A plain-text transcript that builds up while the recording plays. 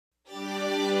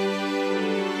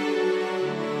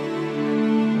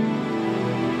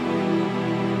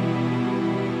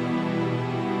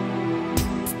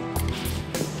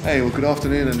Hey, well, good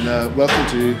afternoon and welcome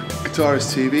to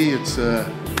Guitarist TV. It's a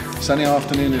sunny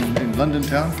afternoon in London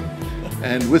town,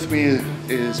 and with me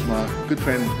is my good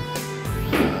friend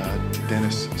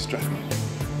Dennis Stratton.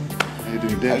 How you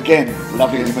doing, Dan? Again,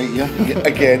 lovely to meet you.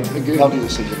 Again, lovely to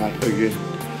see you, mate. Again.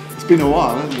 It's been a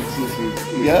while, hasn't it? Since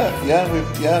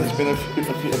It's been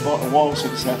a while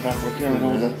since South Africa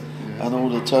and all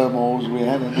the turmoils we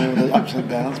had and all the ups and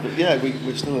downs. But yeah,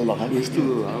 we're still alive. We're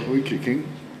still alive. We're kicking.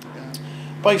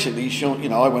 Basically,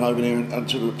 I went over there and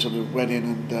to the wedding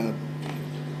and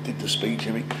did the speech.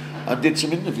 I did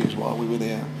some interviews while we were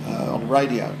there on the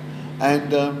radio.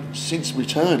 And since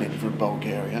returning from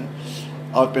Bulgaria,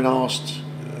 I've been asked,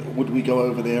 would we go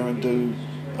over there and do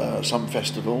some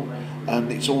festival?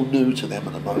 And it's all new to them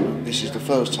at the moment. This is the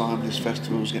first time this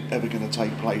festival is ever going to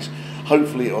take place.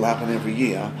 Hopefully it will happen every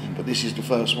year, but this is the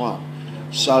first one.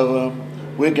 So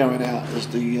we're going out as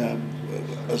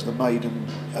the maiden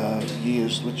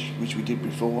years, which we did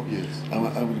before. Yes.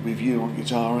 And with you on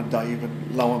guitar and Dave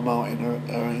and Lower Martin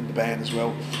are in the band as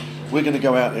well. We're going to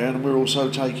go out there, and we're also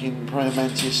taking Praying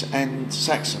Mantis and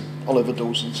Saxon, Oliver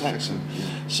Dawson Saxon. Yeah.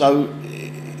 So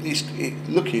it's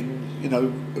looking, a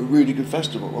really good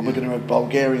festival. And we're going to have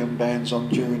Bulgarian bands on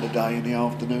during the day and the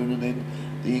afternoon, and then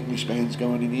the English bands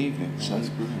going in the evening. So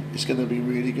it's going to be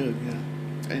really good. Yeah.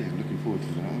 Hey, I'm looking forward to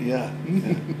that. Yeah.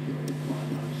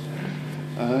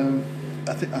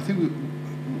 I think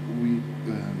we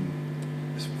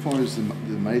as far as the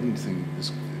Maiden thing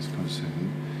is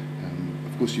concerned,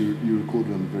 of course you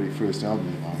recorded on the very first album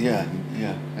of Maiden,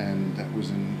 and that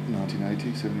was in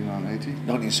 1980, 79, 80?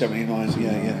 1979,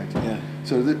 yeah.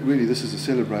 So this is a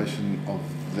celebration of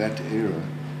that era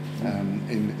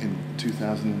in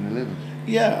 2011.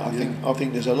 Yeah, I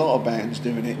think there's a lot of bands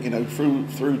doing it. Through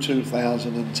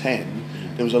 2010,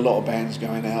 there was a lot of bands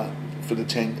going out for the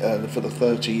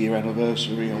 30-year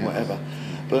anniversary or whatever.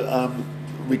 But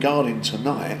regarding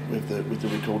tonight with the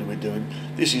recording we're doing,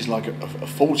 this is like a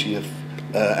 40th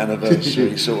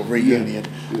anniversary sort of reunion.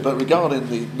 Yeah. But regarding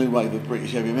the new wave of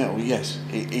British heavy metal, yes,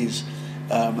 it is.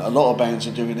 A lot of bands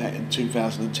are doing that in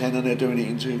 2010, and they're doing it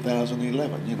in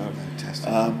 2011. Fantastic.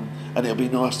 And it'll be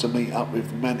nice to meet up with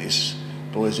the Mantis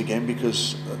boys again,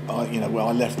 because I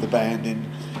left the band in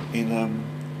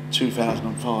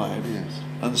 2005. Yes.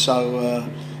 And so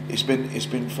it's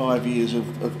been 5 years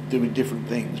of doing different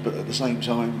things, but at the same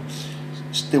time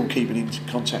still keeping in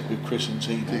contact with Chris and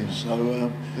Tina. Yeah.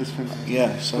 So that's fantastic.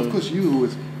 yeah. So of course you were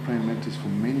with Praying Mantis for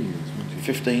many years, weren't you?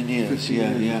 15 years.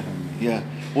 15 years. Yeah.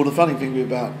 Well, the funny thing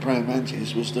about Praying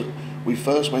Mantis was that we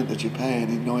first went to Japan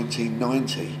in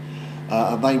 1990.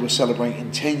 And they were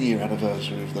celebrating 10-year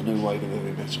anniversary of the new wave of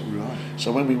heavy metal. Right.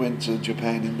 So when we went to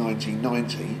Japan in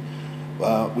 1990,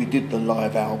 we did the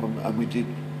live album, and we did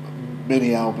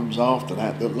many albums after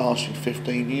that lasted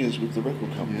 15 years with the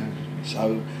record company. Yeah.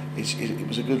 So it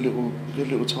was a good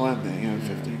little time there,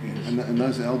 15 years. And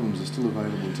those albums are still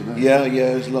available today. Yeah.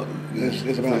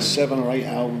 There's about 7 or 8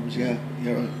 albums. Yeah.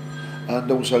 And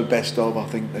also best of, I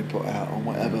think they put out on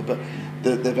whatever, but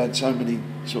they've had so many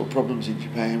sort of problems in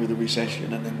Japan with the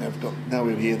recession, and then now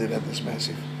we're here, they've had this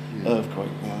massive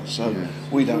earthquake now, so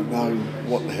we don't know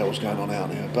what the hell's going on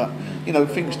out there, but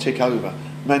things tick over.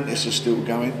 Mantis are still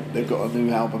going, they've got a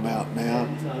new album out now,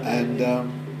 and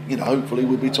hopefully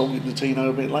we'll be talking to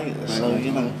Tino a bit later, so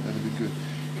that'll be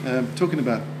good. Talking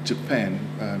about Japan,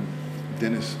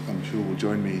 Dennis I'm sure will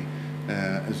join me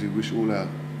as we wish all our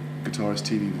Guitarist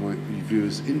TV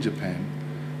viewers in Japan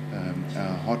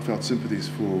our heartfelt sympathies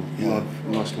for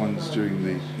lost ones during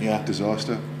the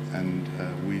disaster, and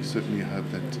we certainly hope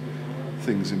that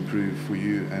things improve for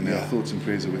you, and our thoughts and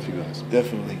prayers are with you guys.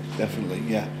 Definitely,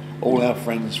 yeah. All our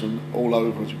friends from all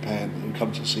over Japan who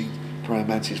come to see Praying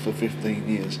Mantis for 15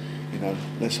 years,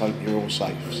 let's hope you're all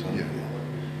safe. So,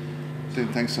 Then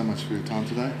thanks so much for your time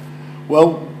today.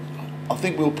 Well, I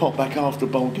think we'll pop back after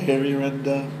Bulgaria and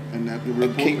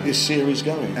keep this series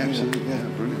going. Absolutely. Yeah.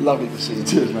 Brilliant. Lovely to see you.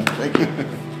 Cheers, man. Thank you.